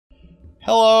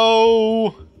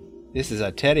Hello! This is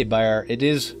a teddy bear. It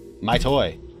is my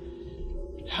toy.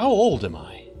 How old am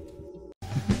I?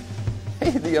 Hey,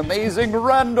 the amazing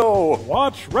Rando!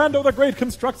 Watch Rando the Great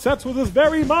construct sets with his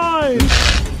very mind!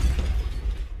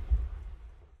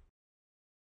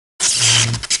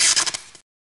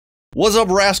 What's up,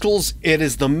 rascals? It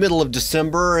is the middle of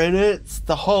December, and it's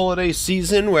the holiday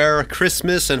season where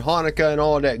Christmas and Hanukkah and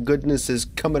all that goodness is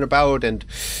coming about, and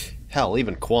hell,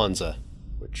 even Kwanzaa,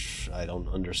 which I don't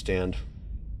understand.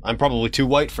 I'm probably too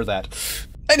white for that.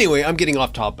 Anyway, I'm getting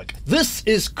off topic. This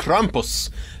is Krampus,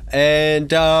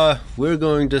 and we're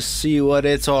going to see what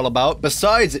it's all about,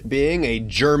 besides it being a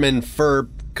German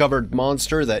fur-covered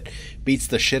monster that beats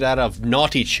the shit out of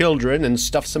naughty children and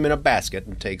stuffs them in a basket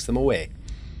and takes them away.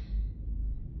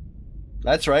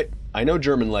 That's right, I know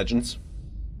German legends.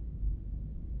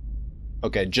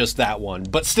 Okay, just that one,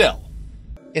 but still.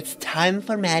 It's time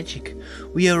for magic.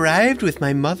 We arrived with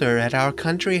my mother at our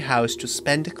country house to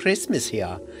spend Christmas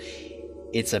here.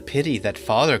 It's a pity that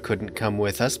Father couldn't come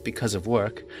with us because of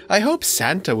work. I hope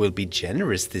Santa will be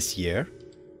generous this year.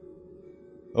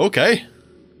 Okay.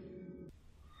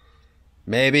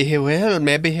 Maybe he will,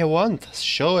 maybe he won't.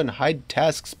 Show and hide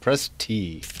tasks, press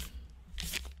T.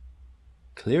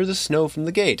 Clear the snow from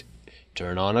the gate.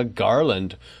 Turn on a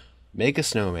garland. Make a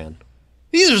snowman.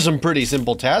 These are some pretty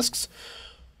simple tasks.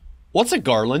 What's a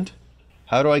garland?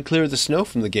 How do I clear the snow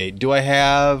from the gate? Do I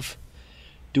have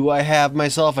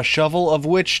myself a shovel of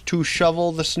which to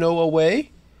shovel the snow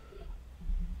away?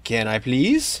 Can I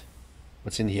please?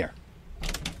 What's in here?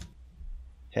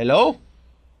 Hello?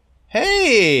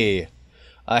 Hey!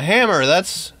 A hammer.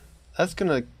 That's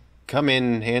gonna come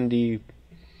in handy.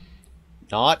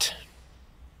 Not.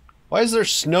 Why is there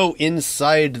snow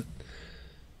inside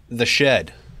the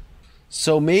shed?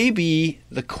 So maybe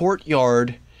the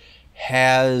courtyard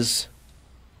has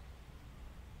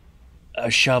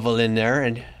a shovel in there,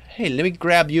 and hey, let me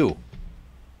grab you.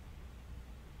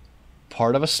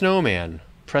 Part of a snowman.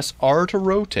 Press R to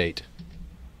rotate.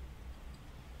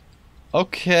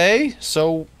 Okay,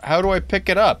 so how do I pick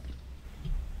it up?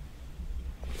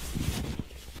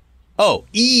 Oh,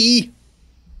 E!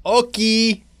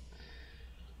 Okay!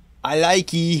 I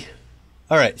like E.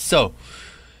 Alright, so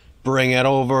bring it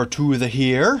over to the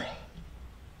here.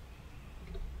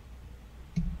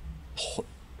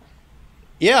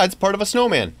 Yeah, it's part of a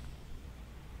snowman.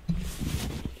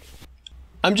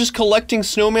 I'm just collecting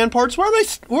snowman parts. Where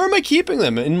am I keeping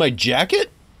them? In my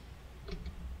jacket?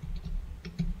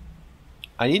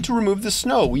 I need to remove the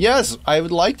snow. Yes, I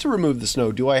would like to remove the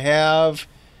snow. Do I have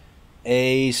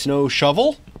a snow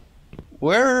shovel?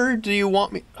 Where do you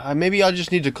want me? Maybe I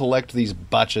just need to collect these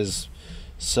batches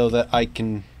so that I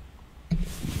can...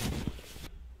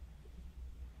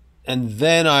 And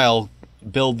then I'll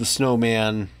build the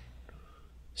snowman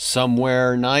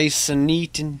somewhere nice and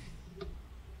neat, and...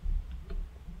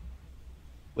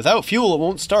 Without fuel, it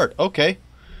won't start. Okay.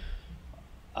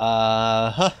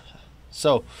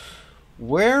 So,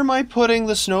 where am I putting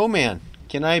the snowman?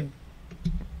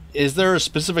 Is there a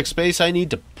specific space I need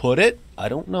to put it? I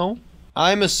don't know.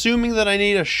 I'm assuming that I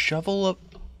need a shovel up.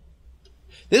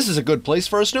 This is a good place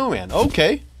for a snowman.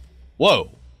 Okay.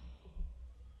 Whoa.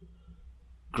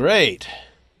 Great.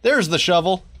 There's the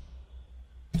shovel.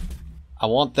 I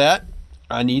want that.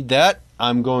 I need that.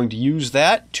 I'm going to use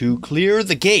that to clear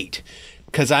the gate.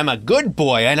 'Cause I'm a good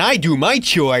boy and I do my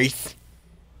choice.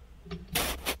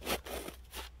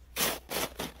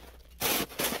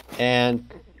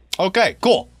 And, okay,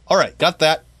 cool. Alright, got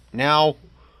that. Now,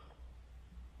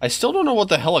 I still don't know what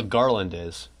the hell a garland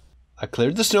is. I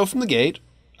cleared the snow from the gate.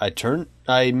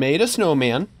 I made a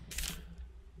snowman.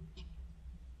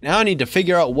 Now I need to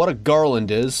figure out what a garland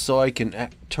is so I can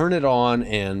turn it on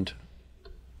and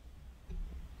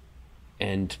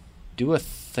do a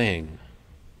thing.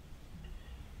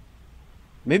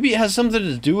 Maybe it has something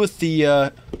to do with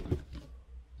the,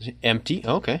 empty?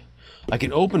 Okay. I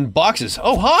can open boxes.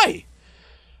 Oh, hi!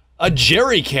 A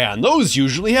jerry can. Those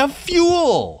usually have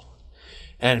fuel.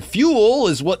 And fuel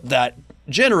is what that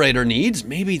generator needs.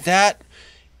 Maybe that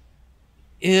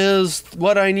is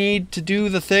what I need to do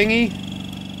the thingy.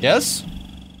 Yes?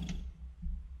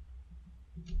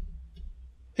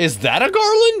 Is that a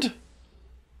garland?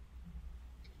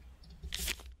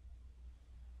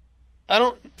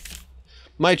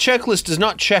 My checklist is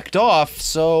not checked off,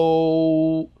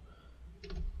 so...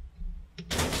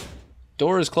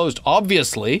 Door is closed,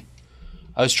 obviously.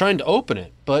 I was trying to open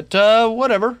it, but,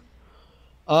 whatever.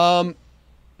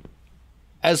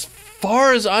 As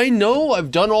far as I know, I've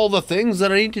done all the things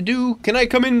that I need to do. Can I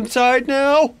come inside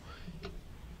now?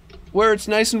 Where it's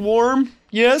nice and warm?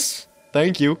 Yes?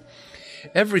 Thank you.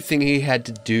 Everything he had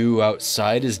to do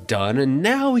outside is done, and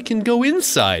now we can go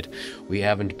inside. We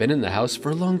haven't been in the house for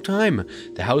a long time.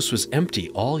 The house was empty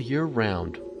all year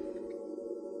round.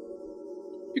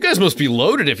 You guys must be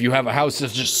loaded if you have a house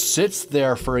that just sits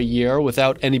there for a year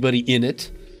without anybody in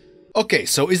it. Okay,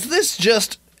 so is this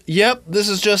just... Yep, this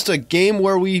is just a game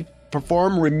where we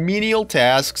perform remedial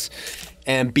tasks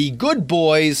and be good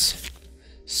boys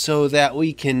so that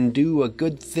we can do a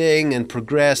good thing and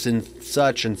progress and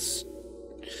such and...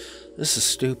 This is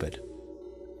stupid.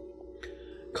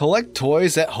 Collect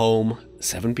toys at home,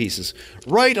 7 pieces.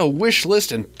 Write a wish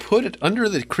list and put it under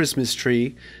the Christmas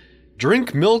tree.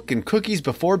 Drink milk and cookies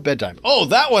before bedtime. Oh,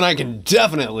 that one I can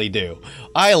definitely do.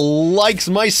 I likes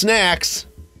my snacks.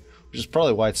 Which is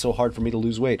probably why it's so hard for me to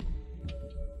lose weight.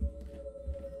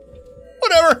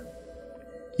 Whatever.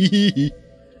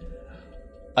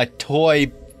 A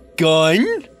toy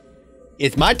gun?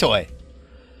 It's my toy.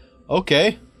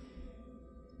 Okay.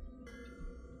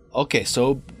 Okay,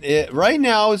 so right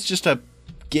now it's just a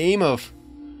game of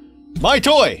my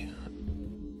toy.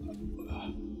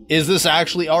 Is this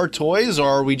actually our toys, or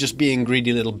are we just being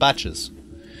greedy little batches?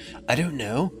 I don't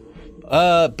know.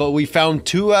 But we found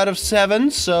 2 out of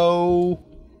 7, so...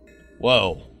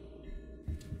 Whoa.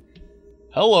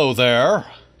 Hello there.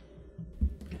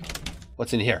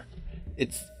 What's in here?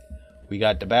 We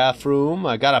got the bathroom.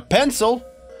 I got a pencil.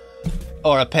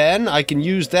 Or a pen. I can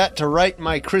use that to write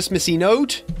my Christmassy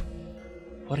note.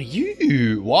 What are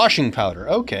you? Washing powder.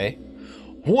 Okay.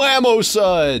 Whammo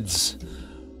suds.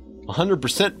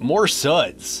 100% more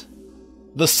suds.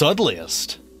 The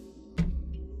sudliest.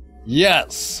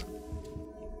 Yes.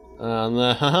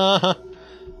 Random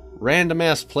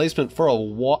ass placement for a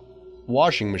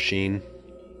washing machine.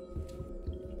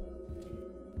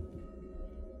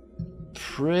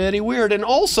 Pretty weird. And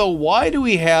also, why do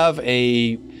we have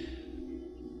a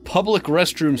public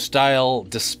restroom style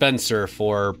dispenser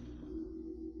for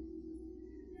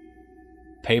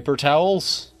paper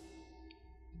towels?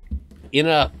 In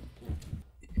a...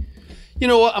 You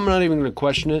know what? I'm not even going to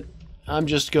question it. I'm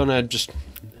just going to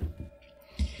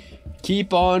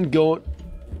keep on going,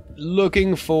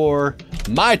 looking for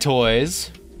my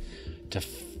toys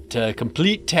to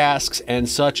complete tasks and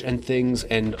such and things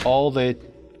and all the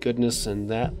goodness, and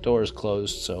that door is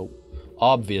closed, so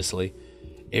obviously.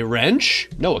 A wrench?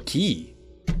 No, a key.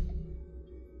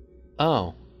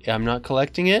 Oh, I'm not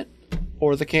collecting it?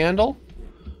 Or the candle?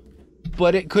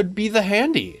 But it could be the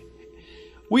handy.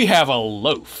 We have a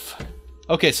loaf.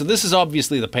 Okay, so this is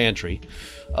obviously the pantry.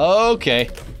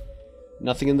 Okay.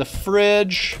 Nothing in the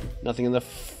fridge. Nothing in the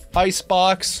ice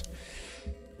box.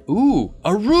 Ooh,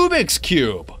 a Rubik's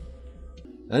Cube.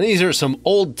 And these are some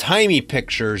old-timey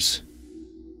pictures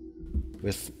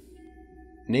with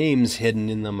names hidden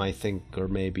in them, I think. Or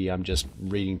maybe I'm just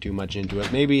reading too much into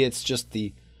it. Maybe it's just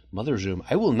the mother's room.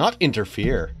 I will not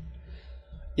interfere.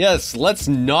 Yes, let's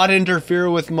not interfere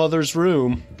with mother's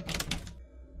room.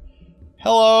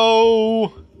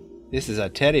 Hello! This is a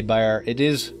teddy bear. It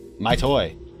is my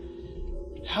toy.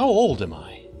 How old am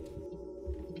I?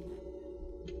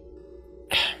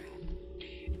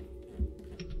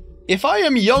 If I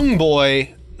am young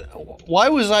boy, why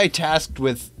was I tasked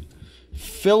with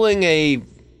filling a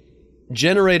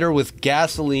generator with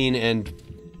gasoline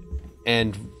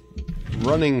and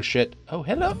running shit? Oh,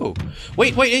 hello.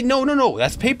 Wait, no.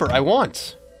 That's paper. I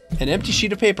want an empty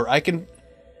sheet of paper. I can...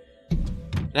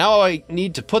 Now I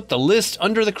need to put the list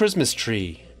under the Christmas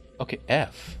tree. Okay,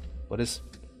 F. What is...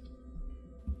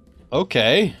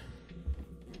 Okay.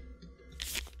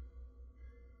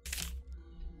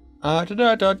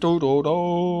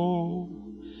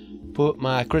 Put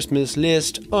my Christmas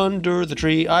list under the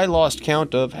tree. I lost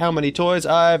count of how many toys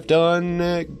I've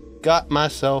done. Got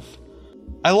myself.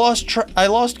 I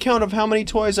lost count of how many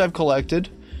toys I've collected.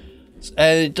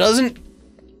 And it doesn't...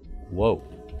 Whoa.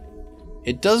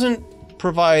 It doesn't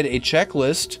provide a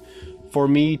checklist for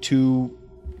me to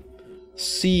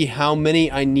see how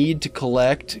many I need to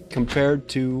collect compared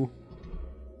to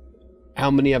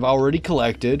how many I've already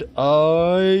collected.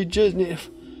 I just need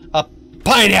a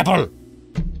pineapple.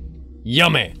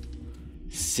 Yummy.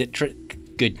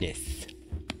 Citric goodness.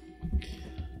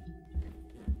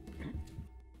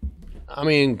 I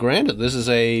mean, granted, this is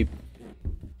a...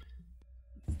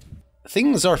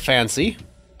 Things are fancy.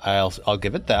 I'll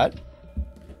give it that.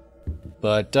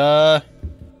 But,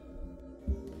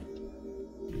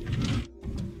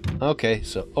 okay,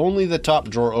 so only the top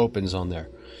drawer opens on there.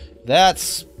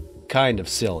 That's kind of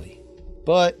silly.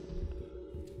 But,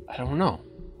 I don't know.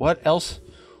 What else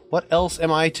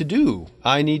am I to do?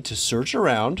 I need to search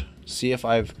around, see if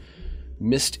I've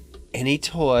missed any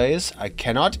toys. I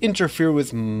cannot interfere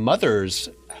with mother's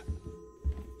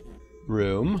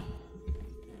room.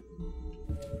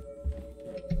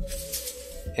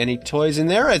 Any toys in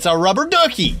there? It's a rubber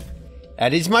ducky.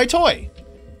 That is my toy.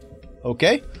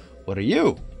 Okay. What are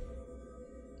you?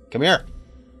 Come here.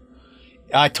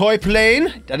 A toy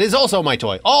plane. That is also my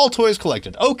toy. All toys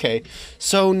collected. Okay.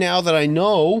 So now that I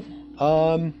know,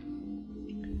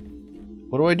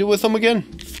 what do I do with them again?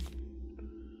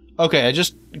 Okay, I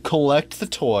just collect the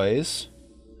toys.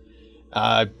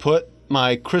 I put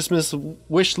my Christmas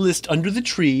wish list under the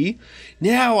tree.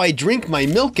 Now I drink my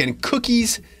milk and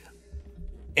cookies,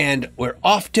 and we're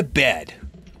off to bed.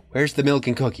 Where's the milk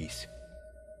and cookies?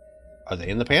 Are they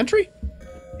in the pantry?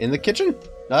 In the kitchen?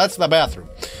 No, that's the bathroom.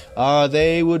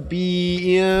 They would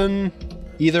be in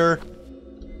either.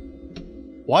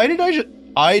 Why did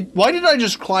I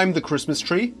just climb the Christmas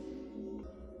tree?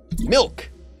 Milk.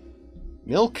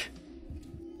 Milk.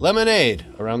 Lemonade.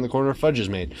 Around the corner, fudge is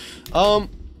made. Where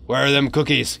are them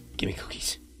cookies? Give me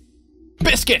cookies.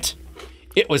 Biscuit!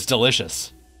 It was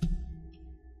delicious.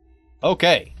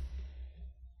 Okay.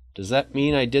 Does that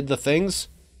mean I did the things?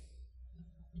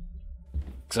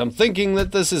 Because I'm thinking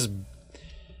that this is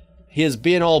his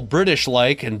being all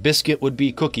British-like and biscuit would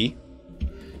be cookie.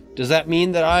 Does that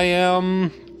mean that I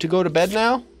am to go to bed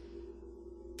now?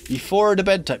 Before the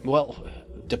bedtime? Well,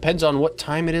 depends on what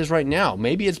time it is right now.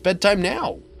 Maybe it's bedtime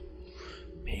now.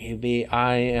 Maybe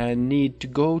I need to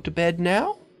go to bed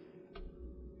now?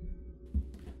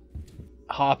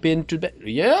 Hop into bed.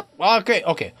 Yep.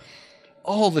 Okay.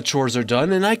 All the chores are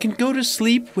done and I can go to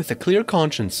sleep with a clear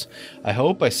conscience. I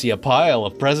hope I see a pile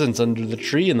of presents under the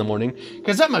tree in the morning,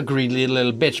 because I'm a greedy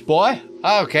little bitch boy.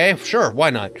 Okay, sure, why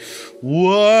not?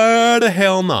 Why the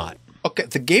hell not? Okay,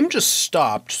 the game just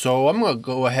stopped, so I'm gonna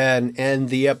go ahead and end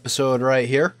the episode right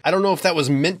here. I don't know if that was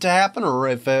meant to happen or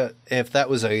if that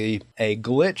was a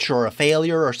glitch or a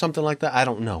failure or something like that. I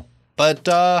don't know. But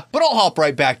I'll hop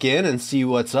right back in and see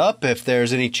what's up, if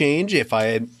there's any change, if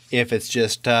it's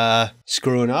just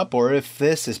screwing up, or if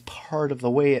this is part of the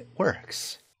way it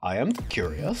works. I am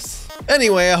curious.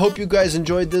 Anyway, I hope you guys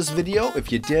enjoyed this video.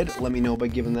 If you did, let me know by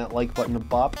giving that like button a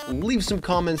bop. Leave some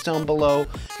comments down below.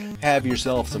 Have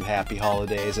yourself some happy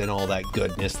holidays and all that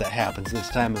goodness that happens this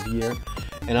time of year.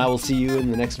 And I will see you in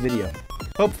the next video.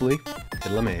 Hopefully,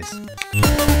 it'll amaze.